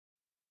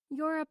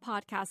You're a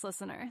podcast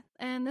listener,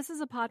 and this is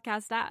a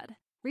podcast ad.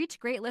 Reach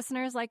great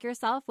listeners like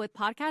yourself with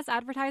podcast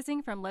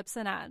advertising from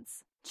Libsyn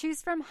Ads.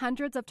 Choose from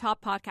hundreds of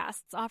top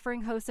podcasts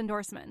offering host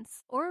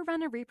endorsements, or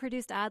run a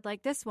reproduced ad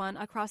like this one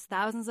across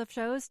thousands of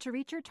shows to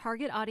reach your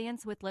target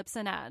audience with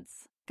Libsyn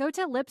Ads. Go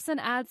to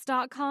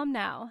libsynads.com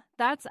now.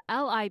 That's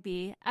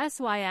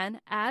LIBSYN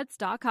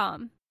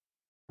ads.com.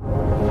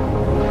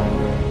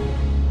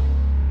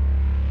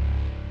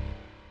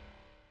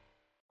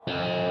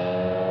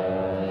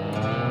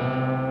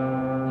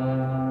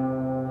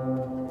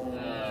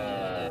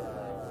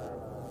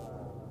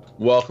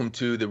 Welcome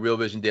to the Real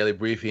Vision Daily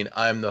Briefing.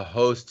 I'm the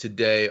host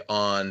today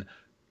on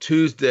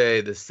Tuesday,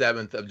 the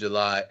 7th of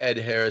July. Ed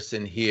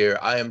Harrison here.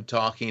 I am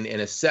talking in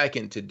a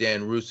second to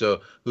Dan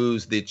Russo,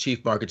 who's the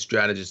Chief Market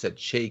Strategist at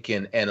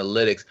Chaikin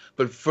Analytics.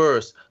 But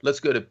first, let's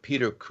go to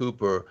Peter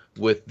Cooper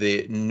with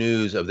the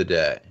news of the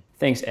day.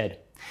 Thanks, Ed.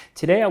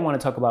 Today I want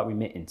to talk about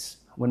remittance,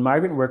 when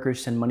migrant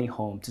workers send money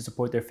home to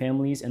support their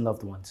families and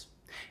loved ones,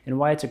 and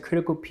why it's a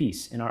critical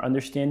piece in our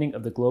understanding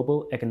of the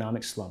global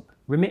economic slump.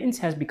 Remittance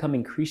has become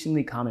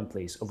increasingly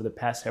commonplace over the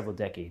past several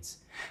decades.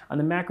 On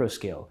the macro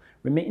scale,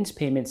 remittance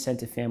payments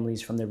sent to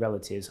families from their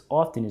relatives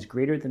often is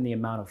greater than the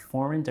amount of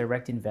foreign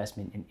direct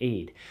investment and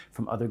aid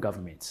from other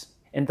governments.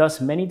 And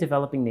thus, many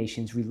developing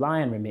nations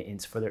rely on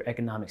remittance for their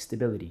economic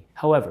stability.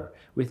 However,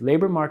 with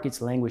labor markets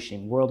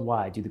languishing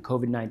worldwide due to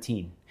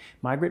COVID-19,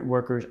 migrant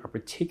workers are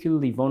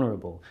particularly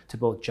vulnerable to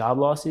both job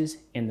losses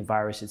and the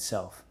virus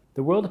itself.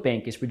 The World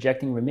Bank is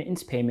projecting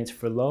remittance payments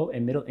for low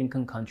and middle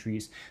income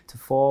countries to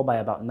fall by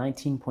about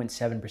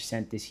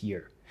 19.7% this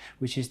year,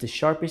 which is the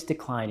sharpest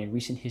decline in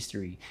recent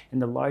history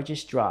and the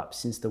largest drop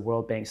since the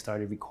World Bank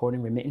started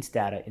recording remittance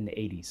data in the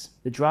 80s.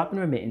 The drop in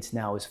remittance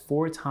now is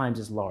 4 times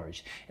as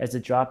large as the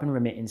drop in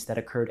remittance that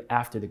occurred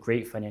after the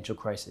Great Financial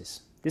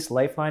Crisis. This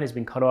lifeline has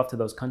been cut off to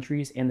those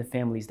countries and the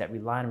families that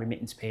rely on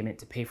remittance payment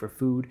to pay for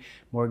food,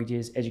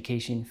 mortgages,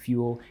 education,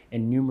 fuel,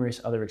 and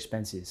numerous other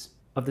expenses.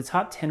 Of the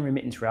top 10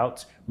 remittance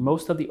routes,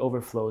 most of the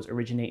overflows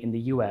originate in the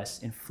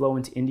US and flow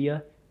into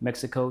India,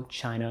 Mexico,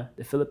 China,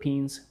 the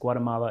Philippines,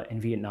 Guatemala,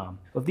 and Vietnam.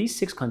 Of these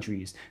 6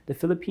 countries, the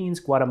Philippines,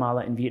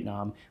 Guatemala, and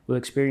Vietnam will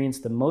experience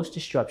the most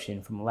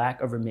disruption from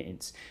lack of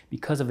remittance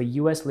because of a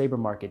US labor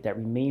market that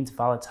remains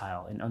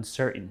volatile and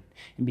uncertain,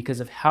 and because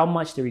of how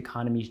much their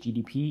economy's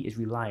GDP is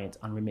reliant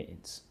on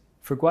remittance.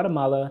 For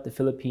Guatemala, the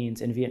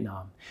Philippines, and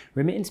Vietnam,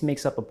 remittance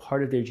makes up a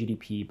part of their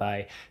GDP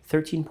by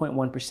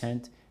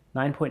 13.1%,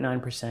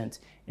 9.9%,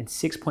 and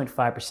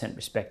 6.5%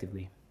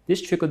 respectively.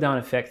 This trickle-down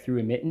effect through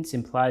remittance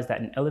implies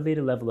that an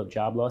elevated level of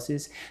job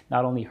losses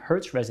not only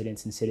hurts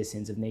residents and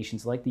citizens of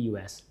nations like the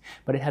US,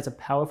 but it has a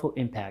powerful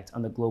impact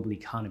on the global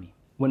economy.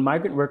 When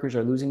migrant workers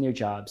are losing their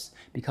jobs,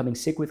 becoming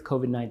sick with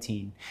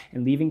COVID-19,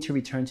 and leaving to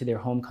return to their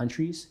home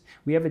countries,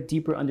 we have a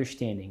deeper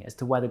understanding as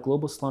to why the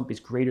global slump is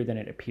greater than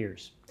it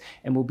appears,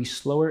 and will be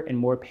slower and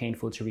more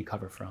painful to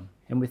recover from.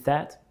 And with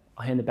that,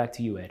 I'll hand it back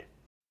to you, Ed.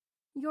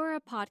 You're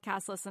a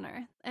podcast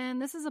listener,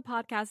 and this is a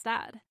podcast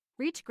ad.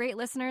 Reach great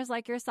listeners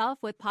like yourself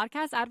with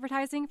podcast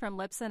advertising from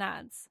Libsyn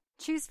Ads.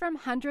 Choose from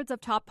hundreds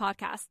of top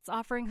podcasts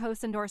offering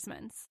host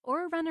endorsements,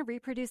 or run a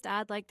reproduced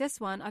ad like this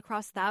one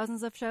across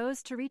thousands of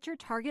shows to reach your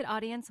target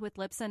audience with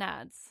Libsyn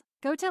Ads.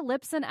 Go to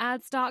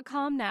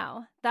libsynads.com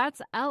now.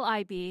 That's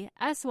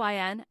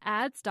LIBSYN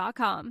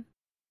ads.com.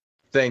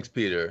 Thanks,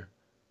 Peter.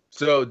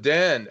 So,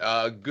 Dan,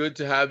 good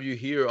to have you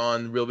here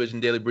on Real Vision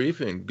Daily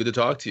Briefing. Good to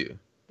talk to you.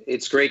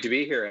 It's great to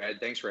be here, Ed.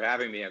 Thanks for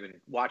having me. I've been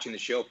watching the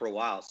show for a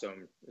while, so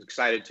I'm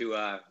excited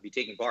to be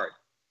taking part.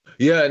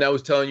 Yeah, and I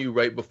was telling you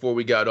right before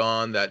we got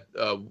on that,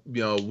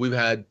 we've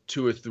had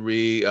 2 or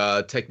 3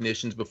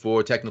 technicians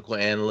before, technical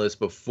analysts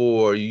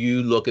before.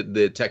 You look at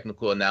the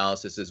technical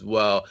analysis as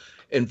well.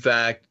 In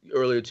fact,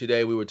 earlier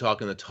today, we were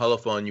talking on the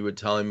telephone. You were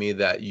telling me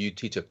that you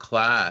teach a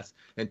class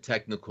in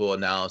technical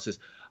analysis.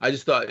 I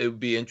just thought it would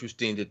be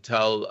interesting to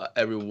tell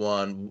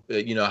everyone,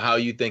 how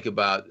you think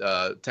about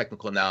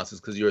technical analysis,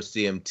 because you're a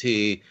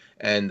CMT,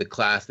 and the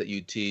class that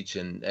you teach,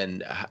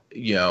 and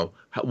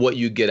what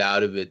you get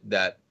out of it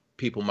that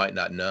people might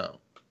not know.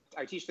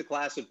 I teach the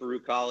class at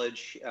Baruch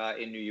College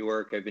in New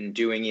York. I've been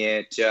doing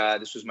it.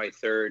 This was my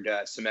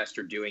 3rd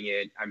semester doing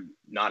it. I'm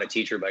not a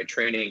teacher by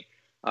training,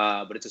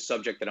 but it's a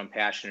subject that I'm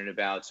passionate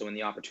about. So when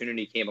the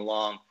opportunity came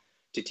along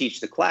to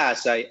teach the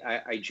class,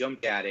 I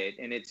jumped at it.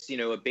 And it's,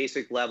 a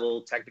basic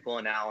level technical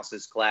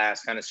analysis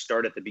class, kind of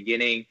start at the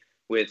beginning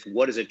with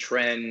what is a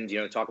trend,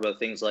 talk about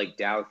things like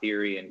Dow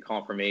theory and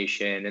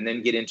confirmation, and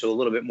then get into a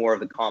little bit more of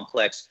the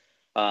complex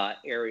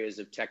areas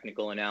of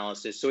technical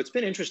analysis. So it's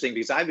been interesting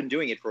because I've been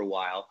doing it for a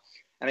while.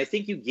 And I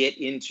think you get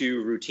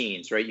into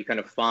routines, right? You kind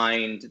of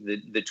find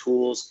the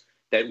tools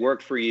that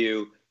work for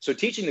you. So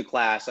teaching the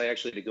class, I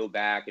actually had to go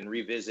back and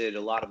revisit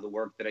a lot of the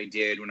work that I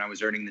did when I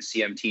was earning the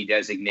CMT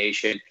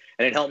designation.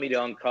 And it helped me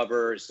to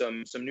uncover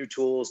some new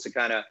tools to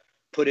kind of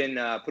put in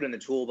the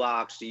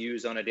toolbox to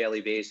use on a daily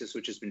basis,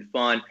 which has been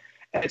fun.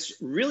 And it's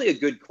really a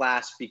good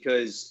class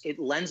because it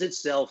lends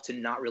itself to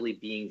not really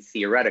being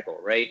theoretical,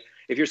 right?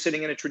 If you're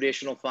sitting in a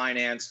traditional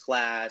finance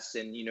class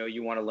and,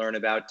 you want to learn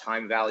about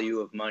time value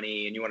of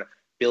money and you want to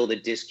build a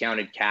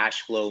discounted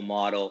cash flow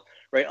model,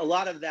 right? A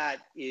lot of that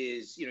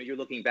is, you're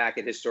looking back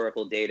at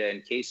historical data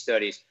and case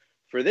studies.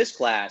 For this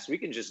class, we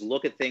can just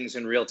look at things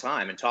in real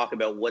time and talk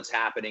about what's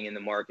happening in the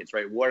markets,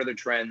 right? What are the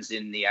trends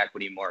in the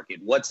equity market?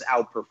 What's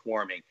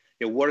outperforming?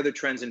 What are the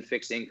trends in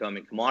fixed income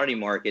and commodity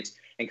markets,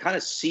 and kind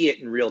of see it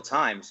in real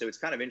time. So it's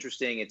kind of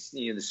interesting. It's,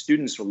 the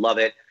students will love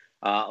it.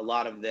 A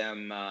lot of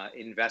them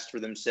invest for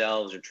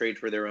themselves or trade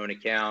for their own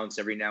accounts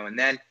every now and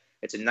then.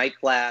 It's a night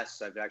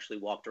class. I've actually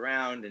walked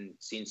around and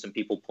seen some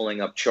people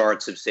pulling up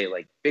charts of, say,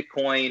 like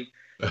Bitcoin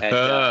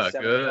at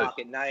 7 o'clock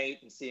at night,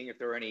 and seeing if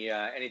there are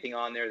anything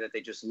on there that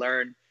they just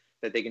learned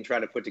that they can try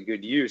to put to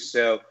good use.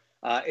 So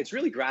it's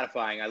really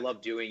gratifying. I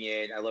love doing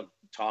it. I love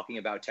talking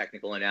about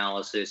technical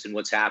analysis and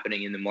what's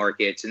happening in the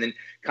markets, and then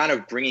kind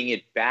of bringing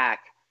it back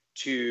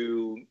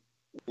to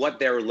what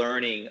they're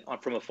learning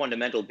from a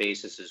fundamental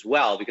basis as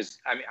well, because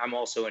I'm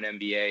also an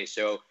MBA.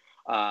 So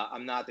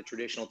I'm not the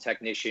traditional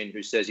technician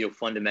who says,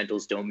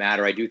 fundamentals don't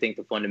matter. I do think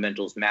the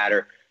fundamentals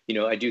matter.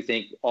 I do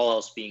think, all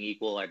else being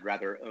equal, I'd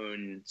rather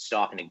own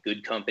stock in a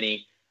good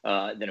company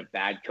than a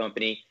bad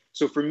company.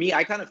 So for me,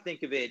 I kind of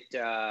think of it,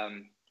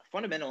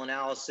 fundamental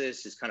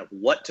analysis is kind of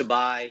what to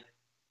buy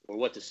or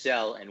what to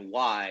sell and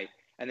why.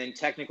 And then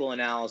technical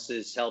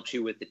analysis helps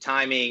you with the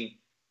timing,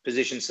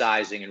 position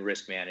sizing, and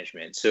risk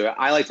management. So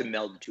I like to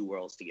meld the two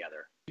worlds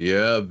together.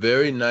 Yeah,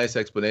 very nice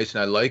explanation.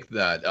 I like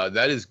that.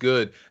 That is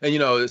good. And,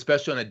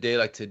 especially on a day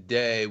like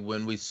today,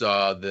 when we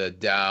saw the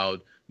Dow,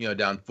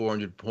 down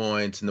 400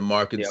 points, and the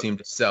market seemed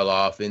to sell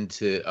off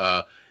into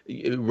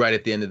right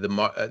at the end of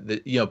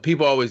the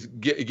people always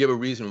give a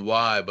reason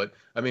why. But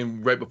I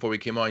mean, right before we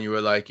came on, you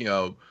were like,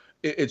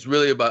 it's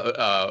really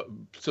about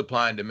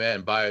supply and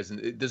demand, buyers,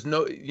 and there's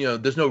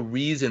no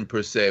reason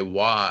per se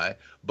why,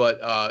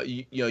 but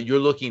you're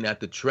looking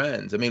at the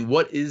trends. I mean,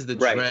 what is the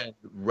trend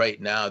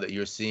right now that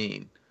you're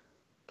seeing?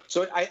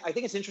 So I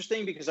think it's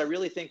interesting, because I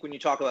really think when you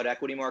talk about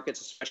equity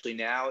markets, especially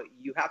now,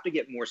 you have to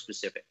get more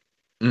specific,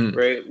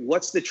 right?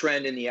 What's the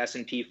trend in the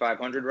S&P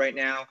 500 right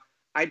now?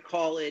 I'd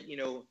call it,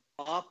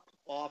 up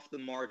off the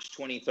March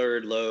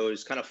 23rd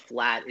lows, kind of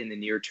flat in the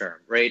near term,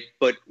 right?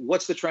 But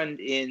what's the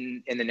trend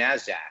in the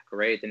NASDAQ,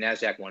 right? The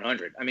NASDAQ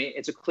 100. I mean,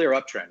 it's a clear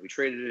uptrend. We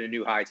traded at a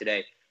new high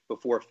today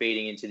before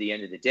fading into the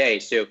end of the day.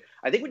 So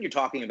I think when you're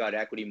talking about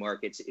equity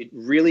markets, it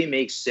really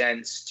makes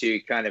sense to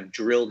kind of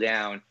drill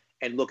down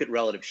and look at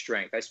relative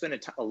strength. I spend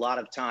a lot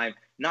of time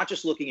not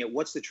just looking at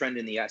what's the trend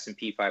in the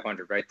S&P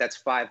 500, right? That's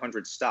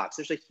 500 stocks.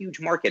 There's a huge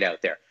market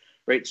out there,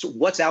 right? So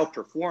what's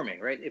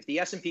outperforming, right? If the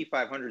S&P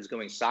 500 is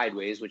going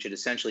sideways, which it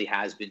essentially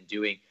has been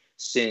doing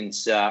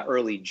since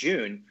early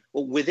June,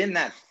 well, within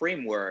that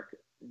framework,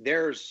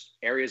 there's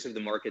areas of the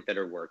market that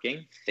are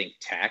working. Think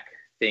tech,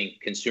 think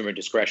consumer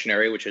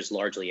discretionary, which is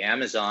largely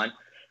Amazon,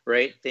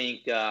 right?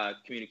 Think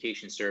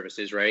communication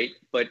services, right?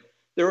 But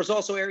there was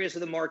also areas of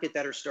the market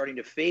that are starting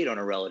to fade on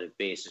a relative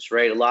basis,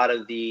 right? A lot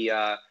of the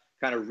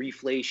kind of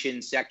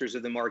reflation sectors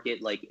of the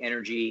market, like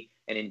energy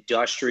and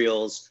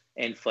industrials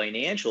and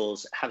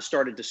financials, have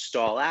started to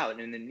stall out.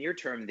 And in the near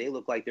term, they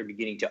look like they're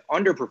beginning to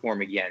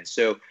underperform again.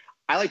 So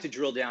I like to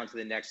drill down to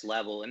the next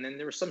level. And then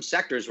there are some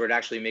sectors where it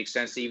actually makes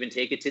sense to even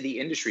take it to the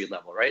industry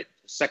level, right?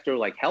 A sector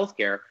like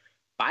healthcare,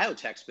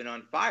 biotech's been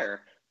on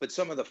fire, but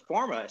some of the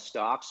pharma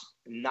stocks,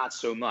 not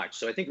so much.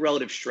 So I think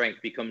relative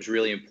strength becomes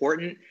really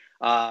important,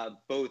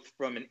 both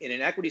from in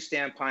an equity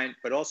standpoint,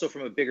 but also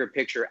from a bigger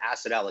picture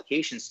asset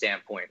allocation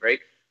standpoint, right?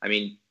 I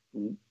mean,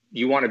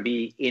 you want to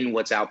be in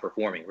what's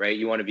outperforming, right?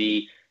 You want to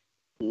be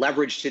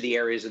leveraged to the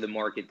areas of the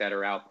market that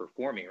are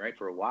outperforming, right?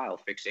 For a while,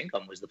 fixed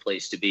income was the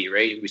place to be,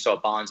 right? We saw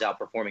bonds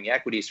outperforming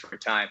equities for a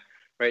time,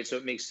 right? So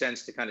it makes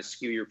sense to kind of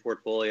skew your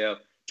portfolio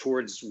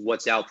towards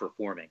what's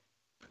outperforming.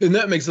 And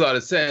that makes a lot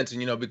of sense.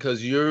 And,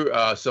 because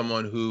you're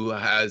someone who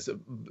has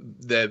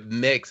the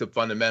mix of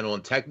fundamental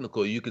and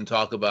technical, you can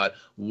talk about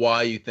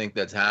why you think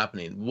that's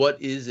happening.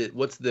 What is it?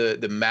 What's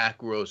the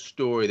macro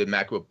story, the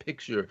macro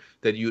picture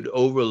that you'd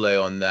overlay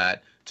on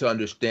that to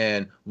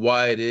understand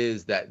why it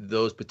is that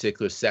those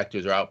particular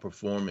sectors are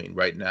outperforming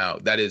right now?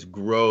 That is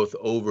growth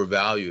over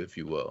value, if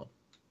you will.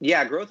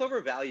 Yeah, growth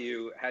over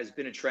value has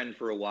been a trend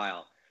for a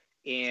while.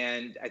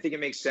 And I think it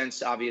makes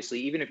sense, obviously,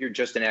 even if you're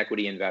just an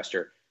equity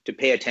investor, to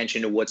pay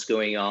attention to what's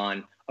going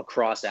on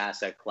across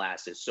asset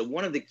classes. So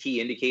one of the key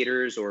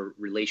indicators or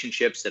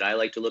relationships that I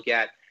like to look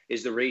at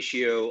is the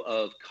ratio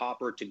of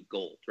copper to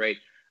gold, right?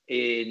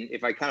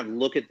 If I kind of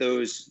look at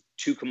those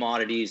two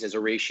commodities as a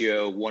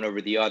ratio, one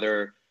over the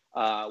other,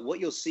 what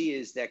you'll see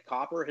is that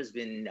copper has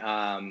been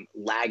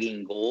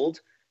lagging gold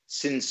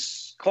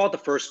since, call it the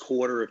first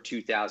quarter of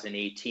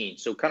 2018.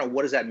 So kind of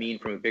what does that mean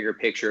from a bigger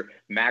picture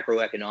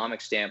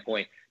macroeconomic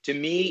standpoint? To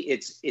me,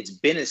 it's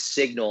been a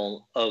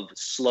signal of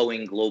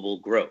slowing global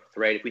growth,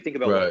 right? If we think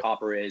about what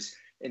copper is,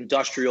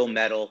 industrial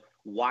metal,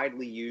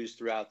 widely used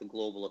throughout the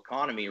global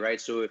economy, right?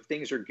 So if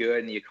things are good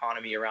and the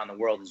economy around the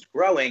world is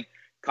growing,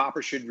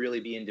 copper should really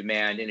be in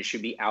demand, and it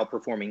should be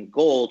outperforming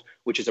gold,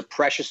 which is a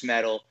precious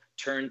metal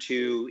turned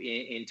to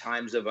in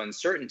times of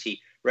uncertainty,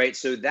 right?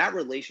 So that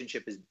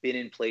relationship has been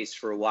in place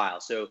for a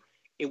while. So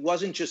it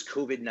wasn't just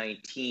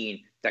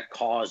COVID-19 that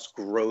caused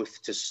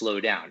growth to slow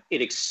down.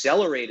 It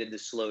accelerated the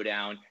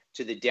slowdown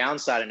to the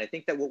downside. And I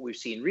think that what we've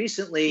seen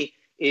recently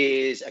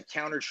is a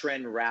counter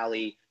trend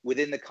rally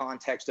within the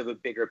context of a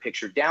bigger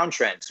picture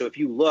downtrend. So if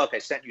you look, I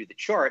sent you the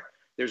chart,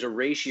 there's a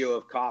ratio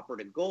of copper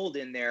to gold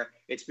in there.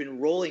 It's been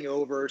rolling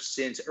over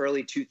since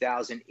early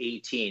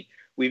 2018.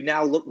 We've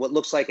now what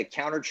looks like a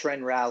counter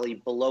trend rally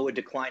below a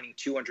declining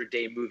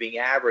 200-day moving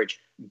average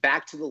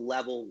back to the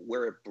level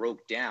where it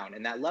broke down.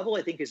 And that level,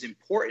 I think, is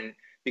important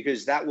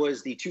because that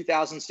was the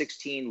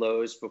 2016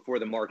 lows before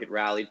the market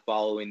rallied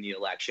following the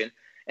election.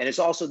 And it's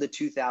also the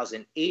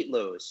 2008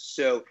 lows.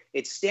 So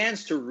it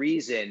stands to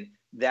reason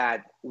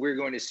that we're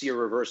going to see a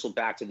reversal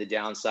back to the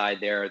downside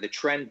there. The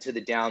trend to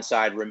the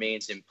downside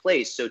remains in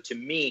place. So to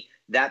me,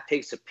 that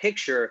paints a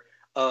picture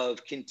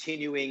of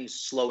continuing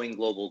slowing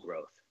global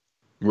growth.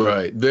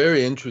 Right.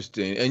 Very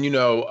interesting. And,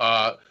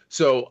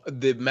 so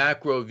the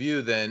macro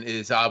view then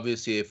is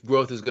obviously if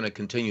growth is going to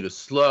continue to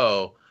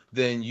slow,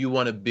 then you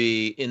want to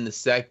be in the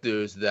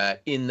sectors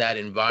that in that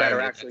environment that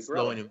are actually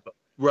growing.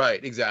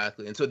 Right,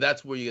 exactly. And so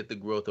that's where you get the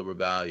growth over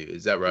value.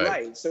 Is that right?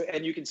 Right. So,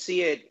 and you can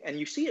see it, and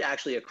you see it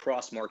actually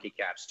across market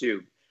caps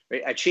too.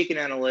 Right? At Chaikin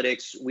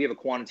Analytics, we have a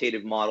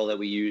quantitative model that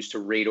we use to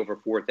rate over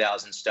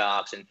 4,000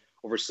 stocks and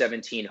over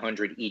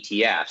 1,700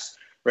 ETFs.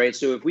 Right.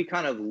 So if we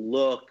kind of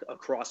look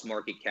across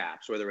market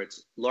caps, whether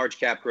it's large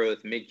cap growth,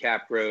 mid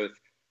cap growth,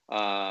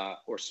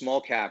 or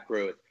small cap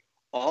growth,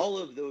 all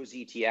of those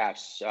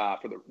ETFs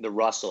for the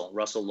Russell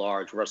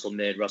Large, Russell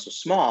Mid, Russell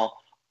Small,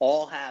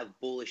 all have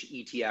bullish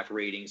ETF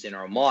ratings in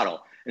our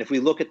model. And if we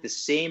look at the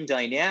same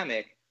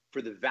dynamic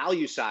for the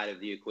value side of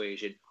the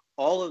equation,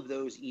 all of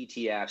those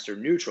ETFs are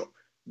neutral.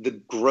 The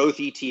growth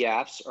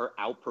ETFs are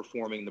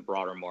outperforming the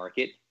broader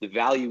market. The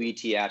value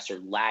ETFs are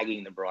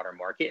lagging the broader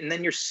market. And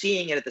then you're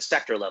seeing it at the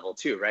sector level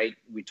too, right?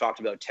 We talked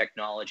about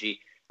technology.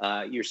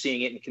 You're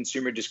seeing it in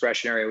consumer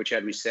discretionary, which,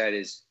 as we said,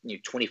 is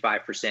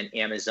 25%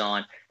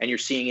 Amazon, and you're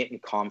seeing it in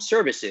comm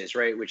services,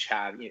 right, which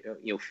have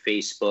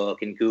Facebook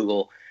and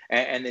Google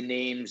and the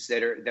names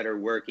that are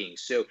working.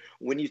 So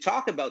when you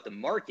talk about the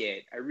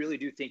market, I really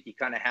do think you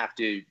kind of have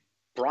to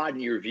broaden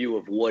your view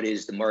of what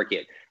is the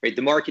market, right?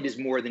 The market is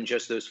more than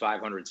just those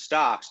 500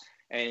 stocks,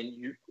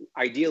 and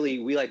ideally,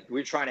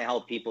 we're trying to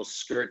help people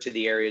skirt to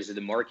the areas of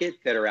the market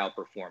that are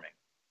outperforming.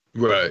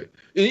 Right.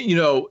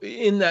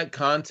 In that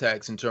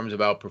context, in terms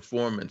of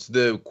outperformance,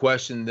 the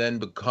question then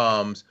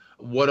becomes,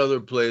 what other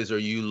plays are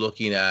you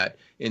looking at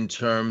in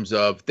terms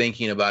of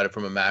thinking about it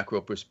from a macro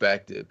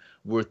perspective?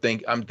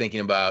 I'm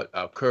thinking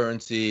about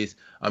currencies.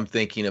 I'm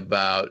thinking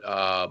about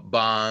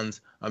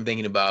bonds. I'm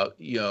thinking about,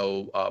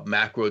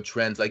 macro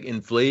trends like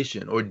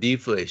inflation or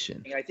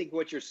deflation. I think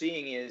what you're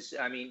seeing is,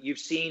 you've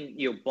seen,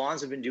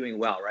 bonds have been doing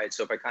well, right?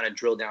 So if I kind of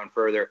drill down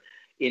further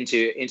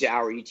into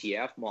our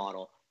ETF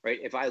model, right?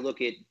 If I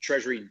look at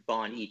treasury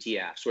bond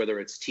ETFs,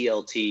 whether it's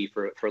TLT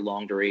for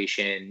long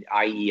duration,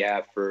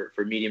 IEF for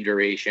medium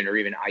duration, or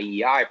even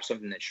IEI for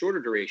something that's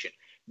shorter duration,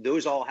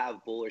 those all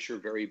have bullish or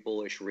very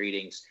bullish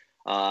ratings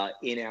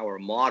in our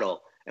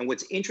model. And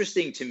what's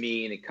interesting to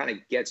me, and it kind of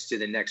gets to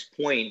the next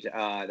point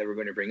that we're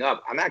going to bring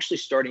up, I'm actually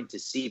starting to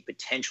see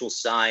potential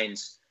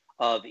signs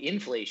of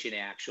inflation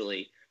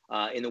actually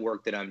in the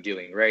work that I'm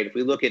doing, right? If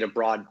we look at a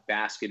broad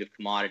basket of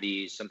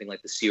commodities, something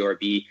like the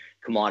CRB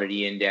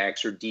commodity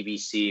index or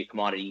DBC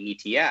commodity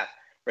ETF,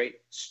 right?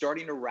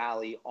 Starting to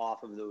rally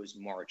off of those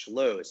March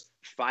lows,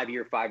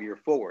 five-year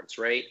forwards,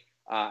 right?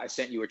 I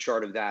sent you a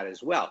chart of that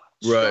as well.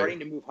 Right. Starting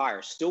to move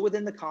higher, still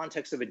within the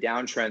context of a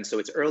downtrend. So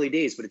it's early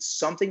days, but it's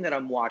something that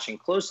I'm watching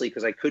closely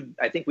because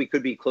I think we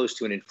could be close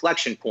to an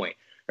inflection point,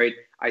 right?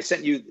 I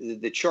sent you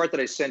the chart that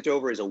I sent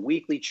over is a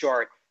weekly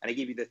chart, and I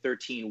give you the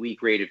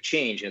 13-week rate of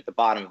change at the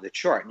bottom of the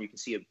chart. And you can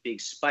see a big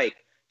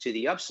spike to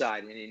the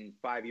upside and in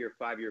five-year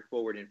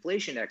forward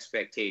inflation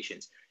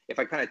expectations. If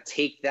I kind of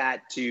take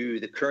that to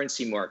the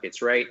currency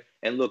markets, right,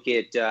 and look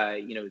at,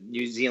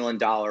 New Zealand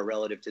dollar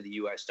relative to the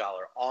US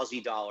dollar,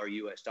 Aussie dollar,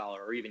 US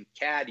dollar, or even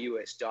CAD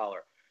US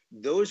dollar,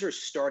 those are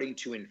starting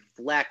to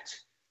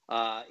inflect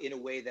in a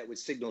way that would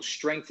signal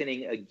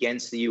strengthening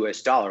against the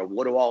US dollar.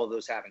 What do all of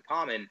those have in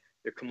common?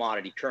 They're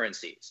commodity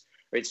currencies.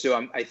 Right,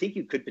 so I think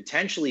you could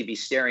potentially be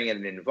staring at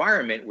an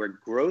environment where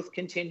growth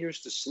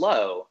continues to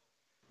slow,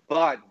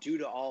 but due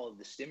to all of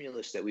the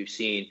stimulus that we've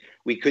seen,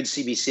 we could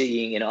be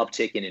seeing an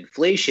uptick in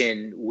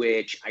inflation,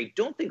 which I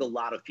don't think a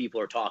lot of people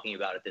are talking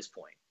about at this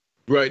point.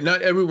 Right.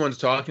 Not everyone's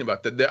talking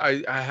about that.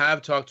 I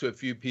have talked to a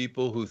few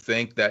people who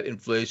think that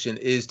inflation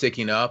is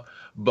ticking up,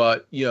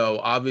 but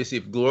obviously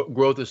if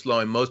growth is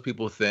slowing, most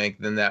people think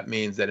then that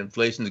means that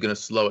inflation is going to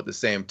slow at the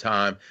same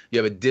time.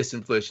 You have a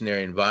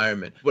disinflationary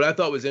environment. What I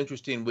thought was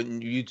interesting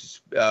when you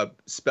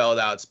spelled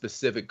out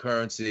specific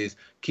currencies,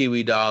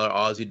 Kiwi dollar,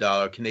 Aussie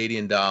dollar,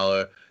 Canadian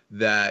dollar,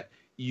 that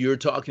you're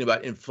talking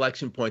about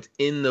inflection points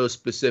in those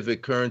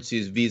specific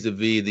currencies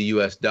vis-a-vis the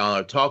US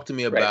dollar. Talk to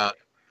me about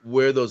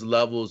where those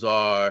levels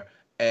are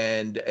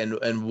and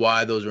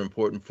why those are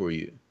important for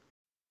you.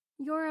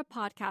 You're a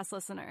podcast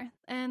listener,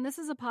 and this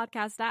is a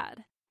podcast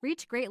ad.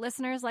 Reach great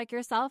listeners like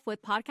yourself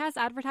with podcast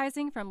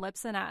advertising from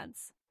Lips and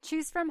Ads.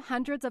 Choose from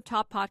hundreds of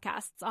top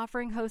podcasts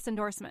offering host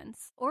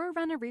endorsements, or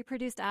run a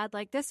reproduced ad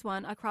like this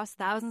one across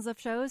thousands of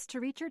shows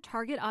to reach your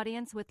target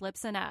audience with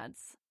Libsyn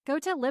Ads. Go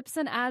to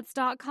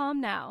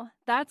libsynads.com now.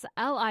 That's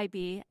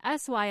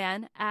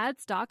LIBSYN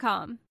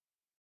ads.com.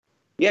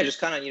 Yeah, just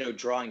kind of,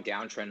 drawing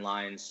downtrend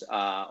lines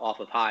off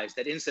of highs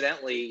that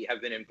incidentally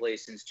have been in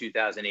place since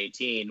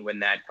 2018 when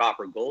that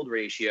copper gold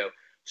ratio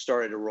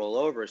started to roll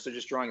over. So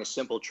just drawing a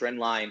simple trend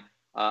line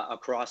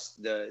across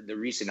the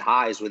recent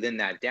highs within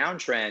that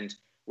downtrend,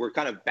 we're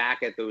kind of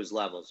back at those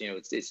levels.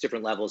 It's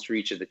different levels for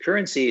each of the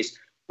currencies,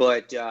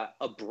 but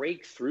a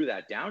break through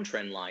that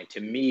downtrend line to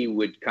me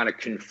would kind of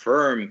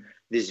confirm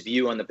this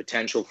view on the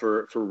potential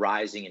for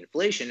rising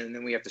inflation. And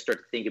then we have to start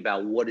to think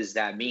about what does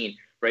that mean,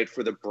 right,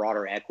 for the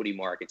broader equity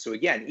market. So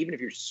again, even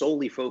if you're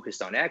solely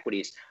focused on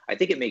equities, I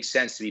think it makes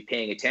sense to be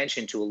paying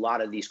attention to a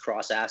lot of these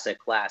cross asset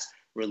class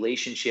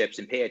relationships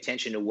and pay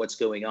attention to what's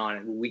going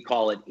on. We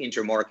call it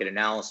intermarket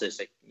analysis.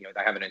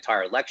 I have an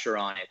entire lecture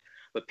on it,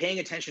 but paying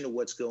attention to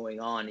what's going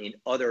on in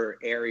other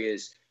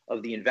areas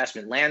of the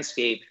investment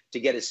landscape to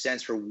get a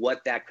sense for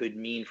what that could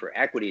mean for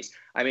equities.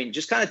 I mean,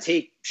 just kind of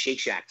take Shake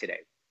Shack today.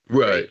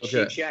 Right. Okay.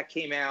 Shake Shack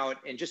came out,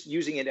 and just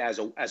using it as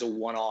a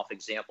one-off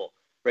example,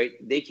 right?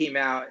 They came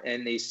out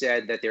and they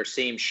said that their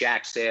same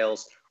Shack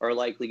sales are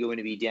likely going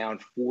to be down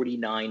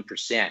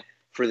 49%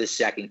 for the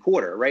second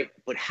quarter, right?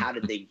 But how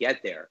did they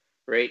get there,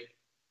 right?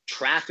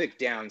 Traffic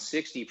down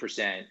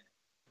 60%,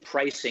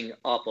 pricing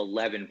up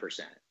 11%.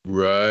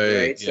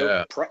 Right. So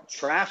yeah.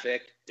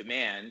 Traffic,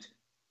 demand,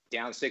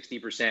 down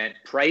 60%,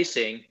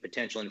 pricing,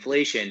 potential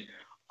inflation,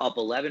 up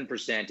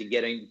 11%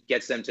 to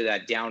gets them to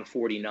that down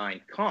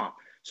 49 comp.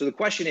 So the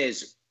question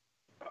is,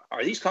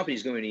 are these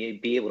companies going to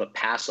be able to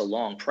pass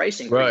along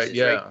price increases? Right,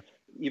 yeah. Right?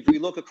 If we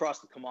look across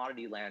the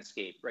commodity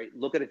landscape, right,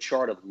 look at a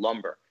chart of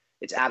lumber.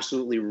 It's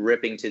absolutely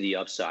ripping to the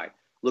upside.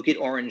 Look at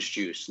orange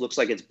juice. Looks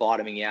like it's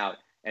bottoming out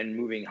and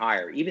moving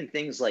higher. Even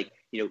things like,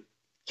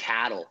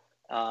 cattle.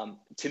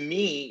 To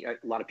me,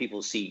 a lot of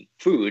people see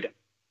food.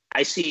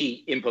 I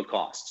see input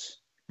costs.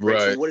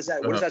 Right. So what does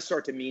that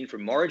start to mean for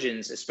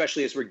margins,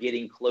 especially as we're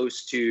getting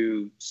close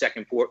to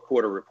second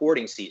quarter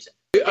reporting season?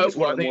 It's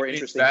one of the more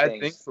interesting things. Bad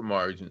thing for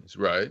margins,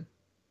 right?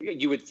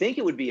 You would think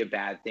it would be a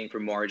bad thing for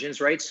margins,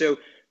 right? So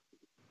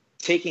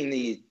taking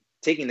the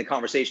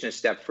conversation a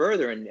step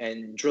further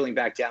and drilling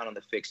back down on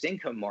the fixed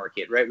income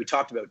market, right? We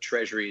talked about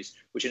treasuries,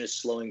 which in a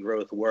slowing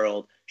growth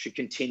world should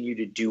continue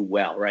to do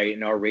well, right?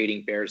 And our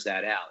rating bears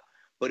that out.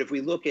 But if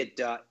we look at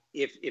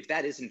if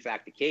that is in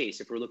fact the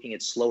case, if we're looking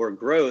at slower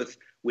growth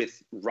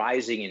with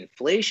rising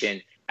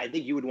inflation, I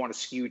think you would want to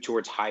skew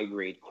towards high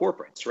grade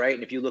corporates, right?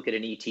 And if you look at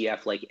an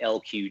ETF like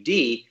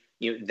LQD,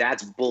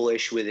 that's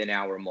bullish within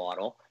our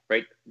model,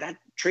 right? That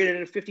traded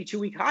at a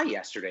 52-week high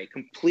yesterday,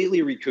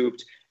 completely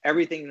recouped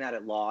everything that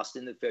it lost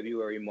in the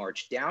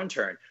February-March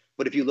downturn.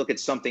 But if you look at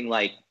something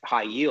like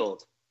high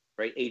yield,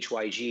 right,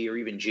 HYG or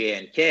even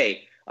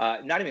JNK,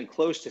 not even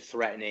close to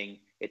threatening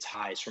its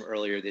highs from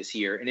earlier this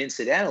year. And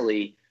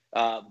incidentally,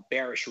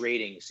 bearish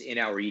ratings in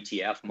our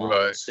ETF model.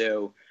 Right.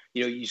 So,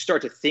 you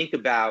start to think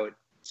about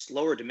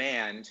slower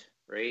demand,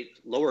 right,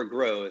 lower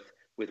growth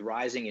with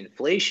rising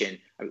inflation.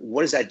 I mean,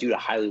 what does that do to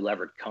highly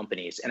levered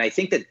companies? And I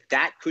think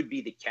that could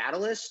be the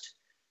catalyst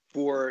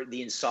for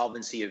the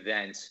insolvency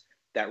events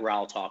that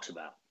Raul talks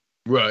about.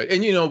 Right.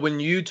 And, when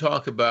you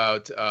talk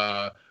about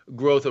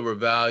growth over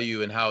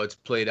value and how it's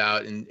played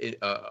out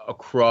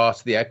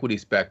across the equity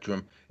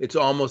spectrum, it's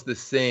almost the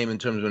same in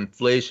terms of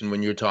inflation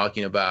when you're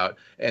talking about,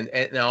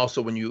 and also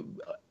when you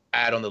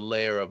add on the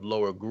layer of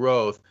lower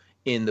growth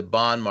in the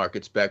bond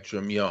market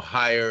spectrum,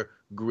 higher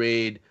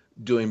grade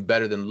doing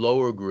better than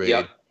lower grade.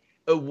 Yep.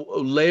 A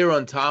layer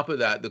on top of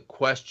that, the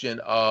question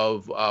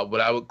of what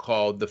I would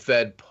call the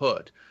Fed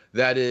put.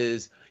 That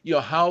is,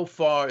 how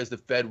far is the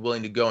Fed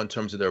willing to go in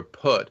terms of their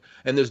put?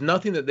 And there's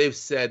nothing that they've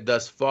said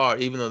thus far,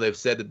 even though they've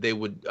said that they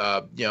would,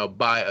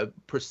 buy a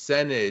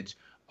percentage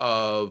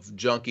of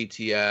junk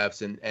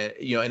ETFs and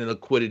in a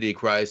liquidity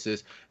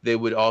crisis, they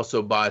would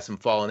also buy some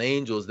fallen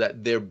angels,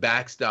 that they're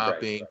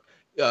backstopping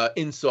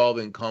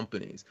insolvent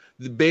companies.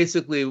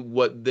 Basically,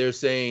 what they're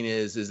saying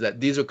is that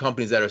these are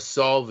companies that are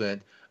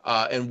solvent,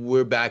 and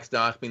we're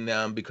backstopping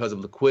them because of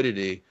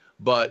liquidity.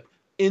 But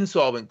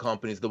insolvent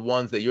companies, the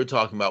ones that you're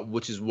talking about,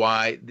 which is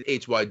why the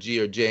HYG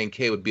or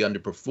JNK would be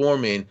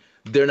underperforming,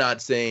 they're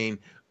not saying,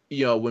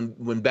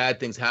 when bad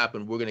things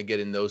happen, we're going to get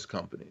in those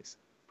companies.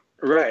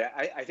 Right.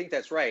 I think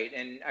that's right.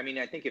 And I mean,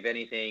 I think if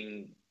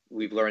anything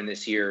we've learned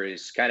this year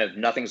is kind of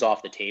nothing's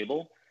off the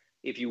table,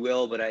 if you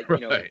will. But I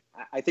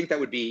think that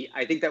would be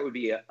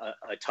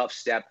a tough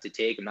step to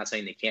take. I'm not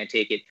saying they can't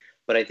take it,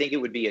 but I think it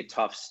would be a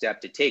tough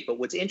step to take. But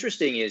what's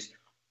interesting is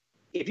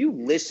if you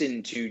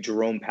listen to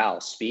Jerome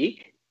Powell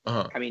speak,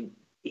 I mean,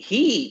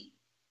 he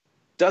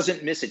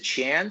doesn't miss a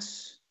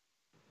chance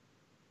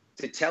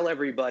to tell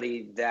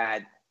everybody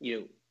that,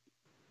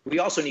 we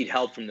also need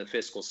help from the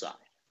fiscal side,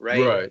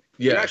 right? Right.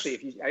 Yeah.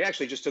 I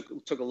actually just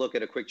took a look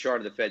at a quick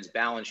chart of the Fed's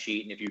balance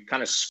sheet, and if you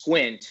kind of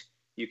squint,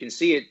 you can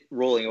see it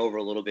rolling over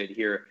a little bit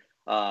here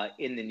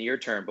in the near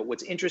term. But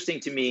what's interesting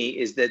to me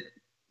is that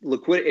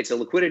it's a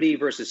liquidity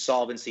versus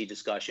solvency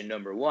discussion,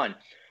 number one.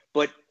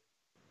 But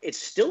it's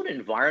still an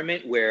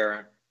environment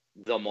where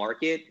the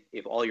market,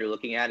 if all you're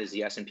looking at is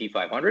the S&P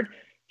 500,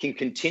 can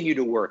continue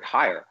to work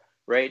higher,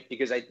 right?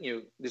 Because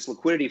this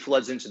liquidity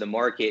floods into the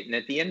market, and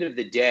at the end of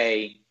the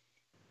day,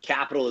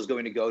 capital is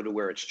going to go to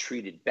where it's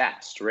treated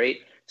best, right?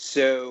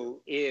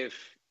 So if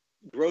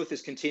growth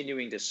is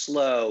continuing to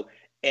slow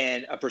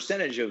and a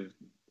percentage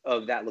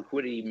of that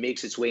liquidity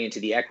makes its way into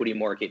the equity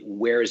market,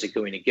 where is it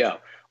going to go?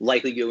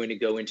 Likely going to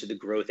go into the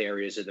growth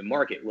areas of the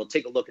market. We'll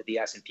take a look at the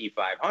S&P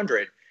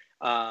 500,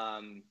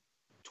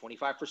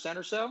 25%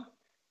 or so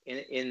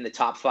in the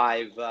top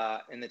five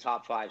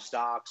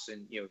stocks,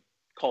 and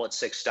call it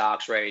 6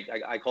 stocks, right?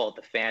 I call it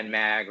the fan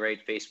mag, right?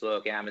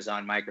 Facebook,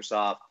 Amazon,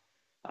 Microsoft,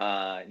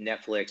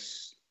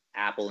 Netflix,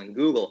 Apple, and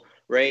Google,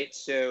 right?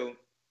 So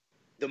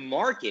the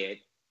market,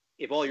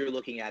 if all you're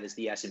looking at is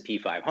the S&P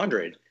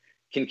 500,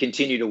 can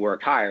continue to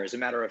work higher. As a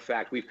matter of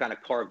fact, we've kind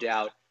of carved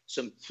out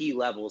some key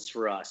levels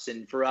for us.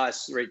 And for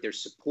us, right,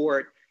 there's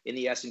support in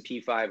the S&P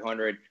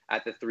 500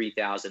 at the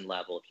 3,000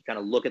 level. If you kind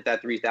of look at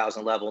that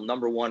 3,000 level,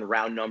 number one,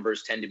 round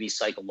numbers tend to be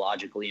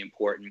psychologically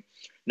important.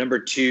 Number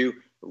two,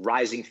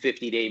 rising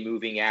 50-day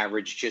moving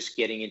average, just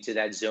getting into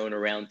that zone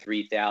around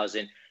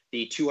 3,000.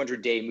 The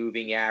 200-day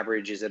moving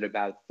average is at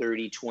about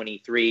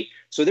 30.23.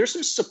 So there's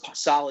some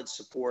solid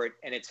support,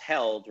 and it's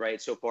held, right,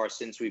 so far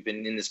since we've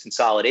been in this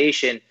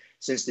consolidation,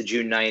 since the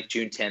June 9th,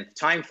 June 10th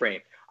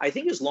timeframe. I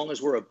think as long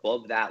as we're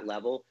above that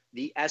level,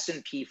 the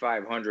S&P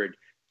 500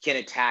 can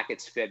attack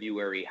its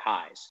February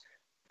highs.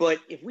 But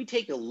if we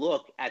take a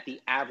look at the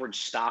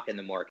average stock in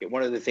the market,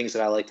 one of the things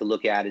that I like to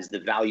look at is the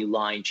value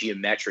line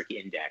geometric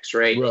index,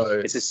 right?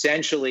 It's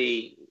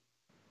essentially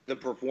the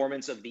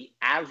performance of the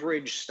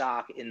average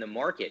stock in the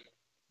market.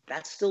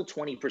 That's still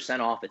 20%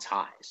 off its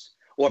highs.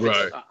 Or if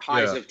it's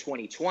highs of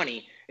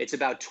 2020, it's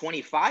about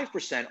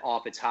 25%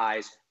 off its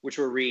highs, which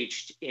were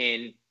reached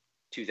in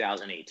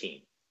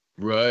 2018.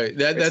 Right.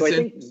 That's so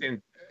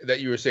interesting that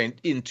you were saying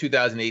in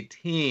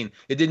 2018,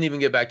 it didn't even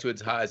get back to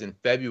its highs in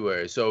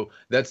February. So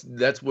that's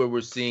where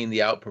we're seeing the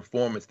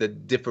outperformance, the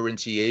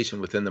differentiation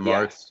within the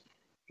market. Yes,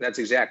 that's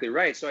exactly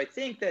right. So I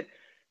think that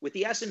with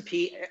the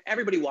S&P,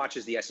 everybody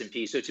watches the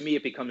S&P. So to me,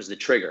 it becomes the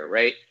trigger,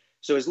 right?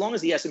 So as long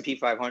as the S&P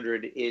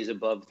 500 is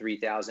above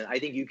 3,000, I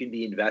think you can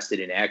be invested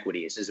in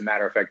equities. As a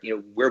matter of fact,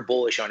 we're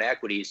bullish on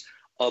equities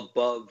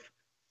above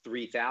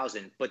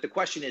 3,000. But the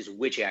question is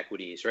which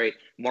equities, right?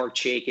 Mark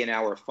Chaikin,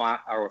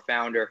 our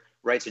founder,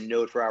 writes a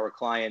note for our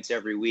clients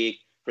every week.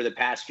 For the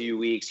past few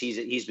weeks,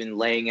 he's been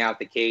laying out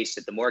the case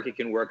that the market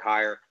can work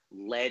higher,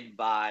 led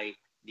by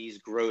these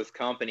growth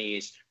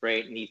companies,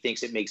 right? And he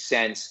thinks it makes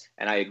sense,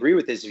 and I agree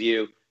with this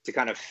view, to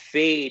kind of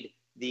fade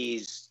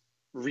these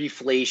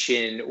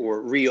reflation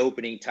or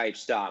reopening type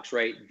stocks,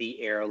 right?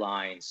 The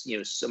airlines,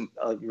 the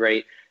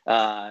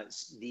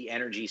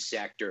energy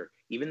sector,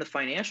 even the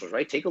financials,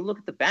 right? Take a look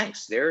at the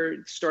banks.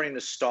 They're starting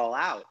to stall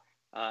out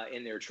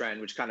in their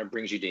trend, which kind of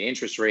brings you to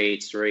interest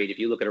rates, right? If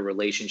you look at a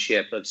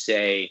relationship of,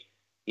 say,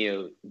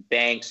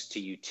 banks to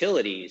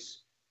utilities,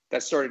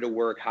 that started to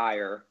work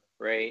higher,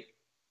 right?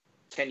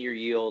 10-year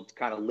yield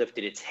kind of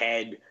lifted its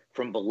head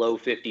from below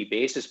 50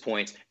 basis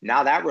points.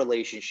 Now that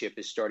relationship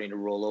is starting to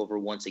roll over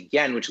once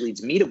again, which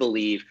leads me to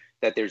believe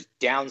that there's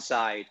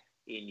downside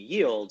in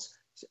yields,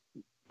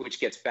 which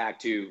gets back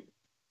to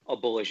a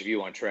bullish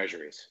view on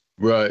treasuries.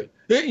 Right.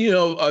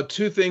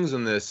 Two things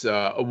on this.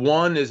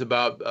 One is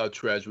about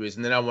treasuries,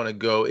 and then I want to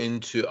go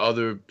into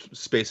other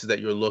spaces that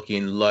you're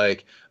looking,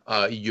 like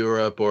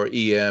Europe or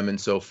EM and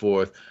so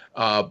forth.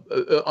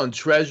 On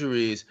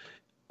treasuries,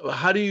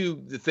 how do you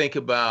think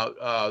about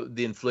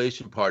the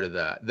inflation part of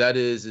that? That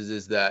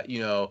is that,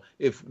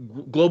 if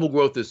global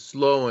growth is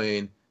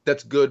slowing,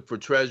 that's good for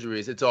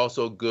treasuries. It's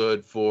also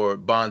good for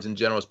bonds in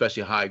general,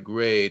 especially high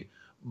grade.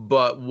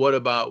 But what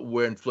about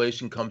where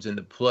inflation comes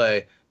into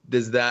play?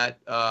 Does that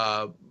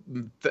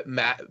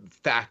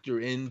factor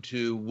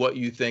into what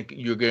you think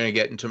you're going to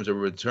get in terms of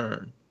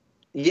return?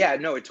 Yeah,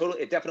 no,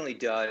 it definitely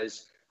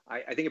does.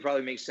 I think it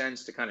probably makes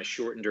sense to kind of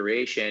shorten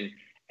duration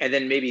and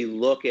then maybe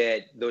look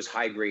at those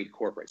high grade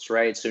corporates,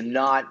 right? So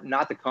not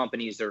the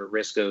companies that are at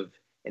risk of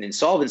an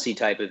insolvency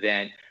type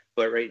event,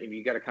 but right,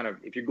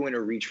 if you're going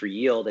to reach for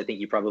yield, I think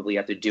you probably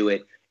have to do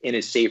it in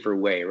a safer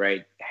way,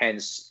 right?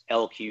 Hence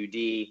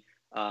LQD.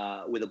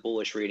 With a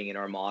bullish rating in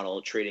our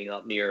model, trading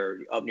up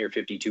near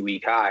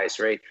 52-week highs,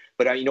 right?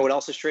 But you know what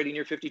else is trading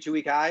near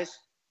 52-week highs?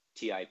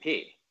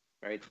 TIP,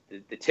 right?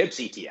 The TIPS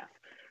ETF,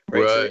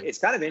 right? So it's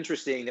kind of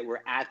interesting that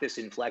we're at this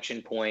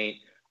inflection point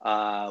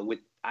with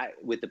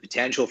the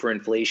potential for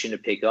inflation to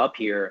pick up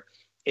here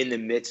in the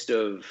midst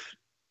of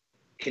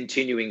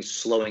continuing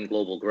slowing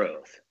global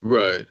growth.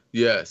 Right.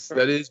 Yes,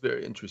 that is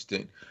very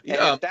interesting. And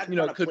if that kind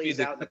of plays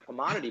out in the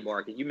commodity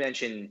market, you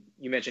mentioned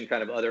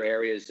kind of other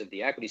areas of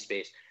the equity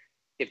space.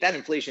 If that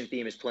inflation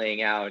theme is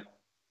playing out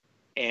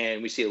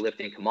and we see a lift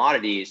in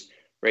commodities,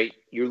 right,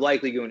 you're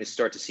likely going to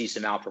start to see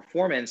some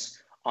outperformance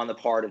on the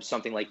part of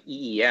something like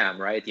EEM,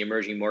 right, the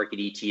emerging market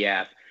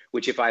ETF,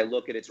 which if I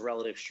look at its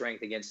relative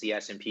strength against the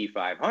S&P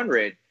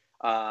 500,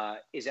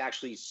 is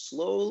actually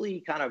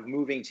slowly kind of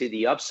moving to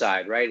the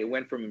upside, right? It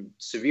went from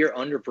severe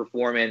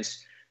underperformance.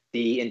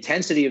 The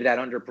intensity of that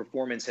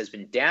underperformance has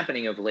been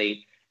dampening of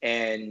late,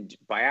 and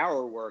by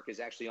our work is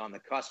actually on the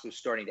cusp of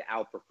starting to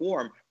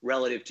outperform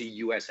relative to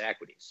U.S.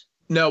 equities.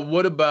 Now,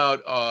 what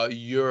about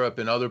Europe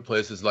and other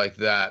places like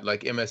that,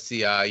 like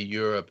MSCI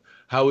Europe?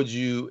 How would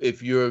you,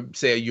 if you're,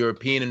 say, a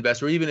European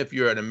investor, or even if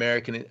you're an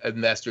American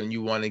investor and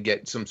you want to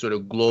get some sort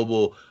of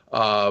global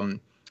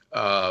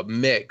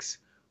mix,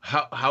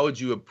 how would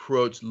you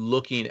approach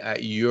looking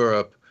at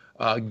Europe,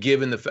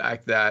 given the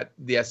fact that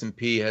the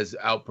S&P has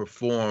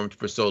outperformed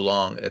for so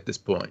long at this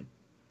point?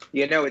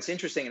 Yeah, no, it's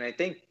interesting. And I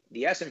think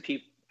the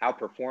S&P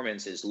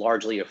outperformance is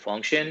largely a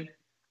function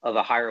of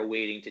a higher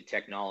weighting to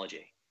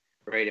technology,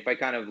 right? If I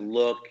kind of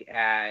look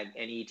at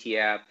an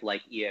ETF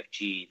like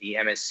EFG, the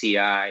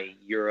MSCI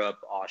Europe,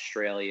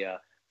 Australia,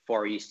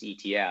 Far East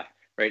ETF,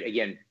 right?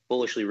 Again,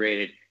 bullishly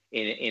rated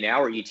in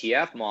our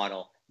ETF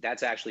model,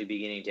 that's actually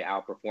beginning to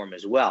outperform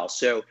as well.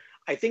 So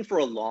I think for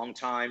a long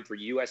time, for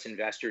US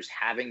investors,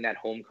 having that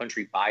home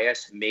country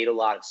bias made a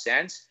lot of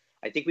sense.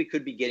 I think we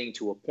could be getting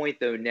to a point,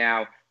 though,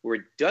 now where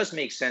it does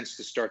make sense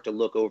to start to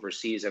look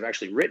overseas. I've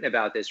actually written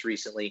about this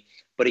recently.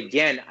 But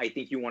again, I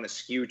think you want to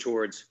skew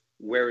towards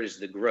where is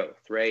the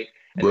growth, right?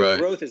 And the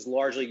growth is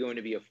largely going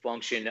to be a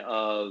function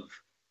of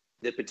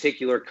the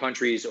particular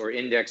countries or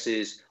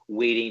indexes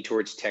weighting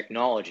towards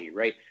technology,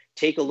 right?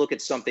 Take a look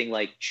at something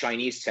like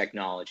Chinese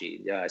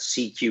technology,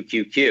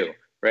 CQQQ,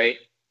 right?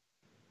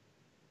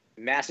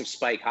 Massive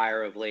spike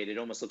higher of late. It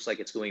almost looks like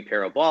it's going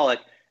parabolic,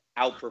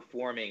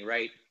 outperforming,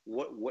 right?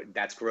 What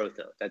that's growth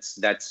though.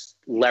 That's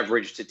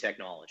leverage to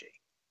technology.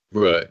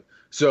 Right.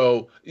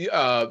 So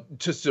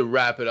just to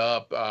wrap it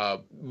up,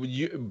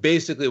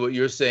 basically what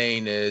you're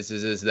saying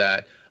is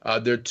that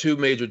there are two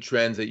major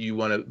trends that you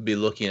want to be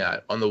looking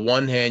at. On the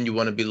one hand, you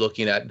want to be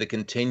looking at the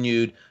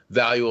continued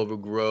value over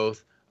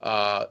growth.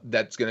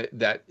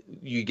 That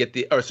you get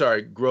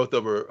growth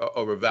over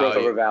value. Growth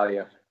over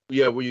value.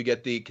 Yeah, where you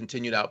get the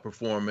continued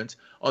outperformance.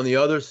 On the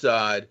other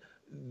side,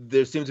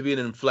 there seems to be an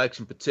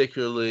inflection,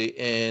 particularly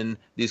in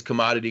these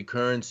commodity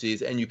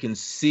currencies, and you can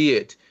see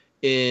it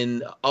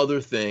in other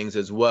things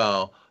as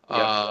well. Yep.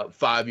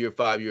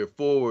 5-year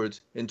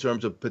forwards in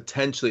terms of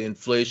potentially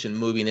inflation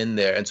moving in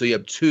there. And so you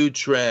have two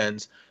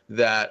trends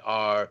that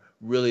are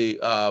really,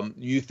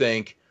 you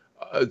think,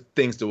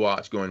 things to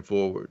watch going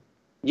forward.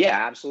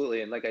 Yeah,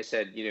 absolutely. And like I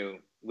said,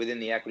 within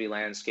the equity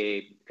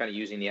landscape, kind of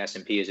using the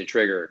S&P as a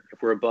trigger,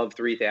 if we're above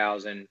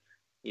 3,000,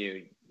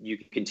 you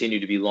can continue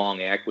to be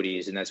long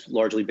equities, and that's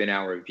largely been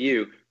our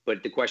view.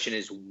 But the question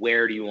is,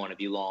 where do you want to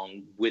be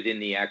long within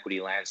the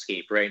equity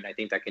landscape, right? And I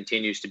think that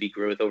continues to be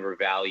growth over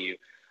value.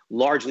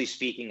 Largely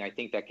speaking, I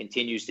think that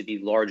continues to be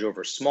large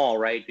over small,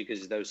 right?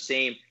 Because those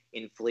same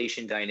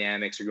inflation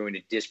dynamics are going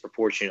to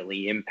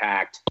disproportionately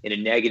impact, in a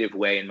negative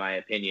way, in my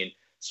opinion,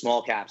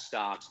 small cap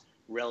stocks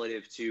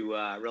relative to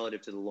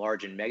the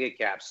large and mega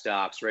cap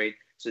stocks, right?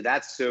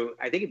 So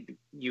I think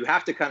you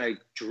have to kind of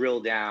drill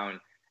down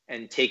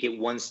and take it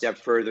one step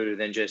further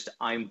than just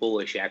I'm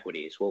bullish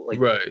equities. Well,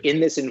 in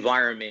this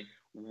environment,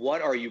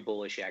 what are you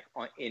bullish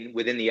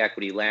within the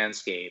equity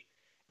landscape?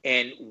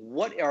 And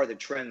what are the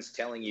trends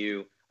telling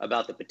you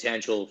about the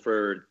potential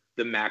for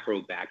the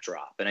macro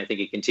backdrop? And I think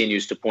it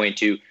continues to point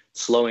to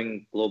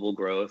slowing global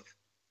growth,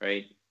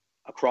 right?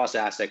 Across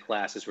asset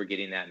classes, we're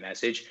getting that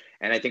message.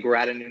 And I think we're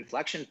at an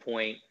inflection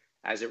point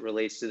as it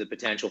relates to the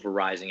potential for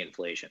rising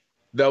inflation.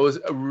 That was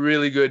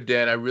really good,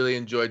 Dan. I really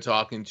enjoyed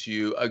talking to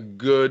you. A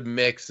good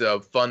mix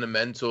of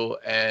fundamental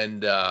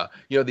and,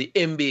 the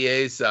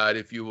MBA side,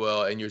 if you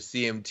will, and your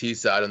CMT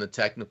side on the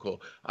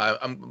technical.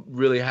 I'm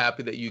really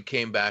happy that you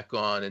came back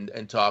on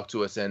and talked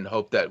to us, and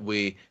hope that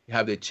we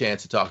have the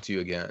chance to talk to you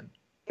again.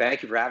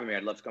 Thank you for having me.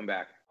 I'd love to come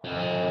back.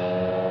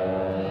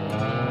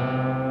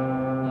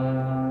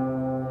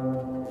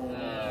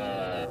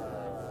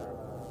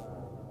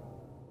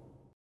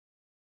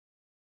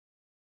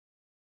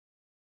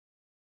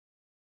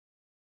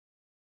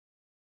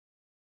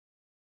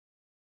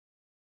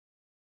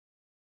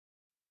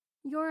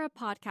 You're a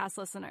podcast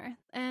listener,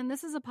 and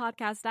this is a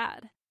podcast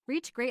ad.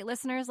 Reach great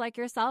listeners like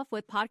yourself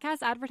with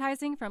podcast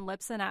advertising from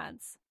Libsyn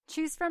Ads.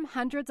 Choose from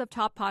hundreds of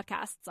top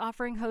podcasts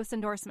offering host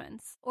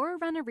endorsements, or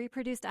run a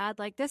reproduced ad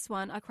like this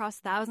one across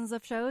thousands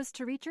of shows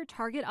to reach your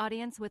target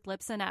audience with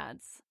Libsyn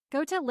Ads.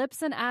 Go to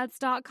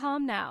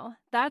libsynads.com now.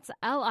 That's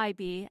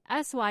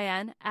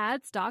LIBSYN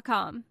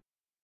ads.com.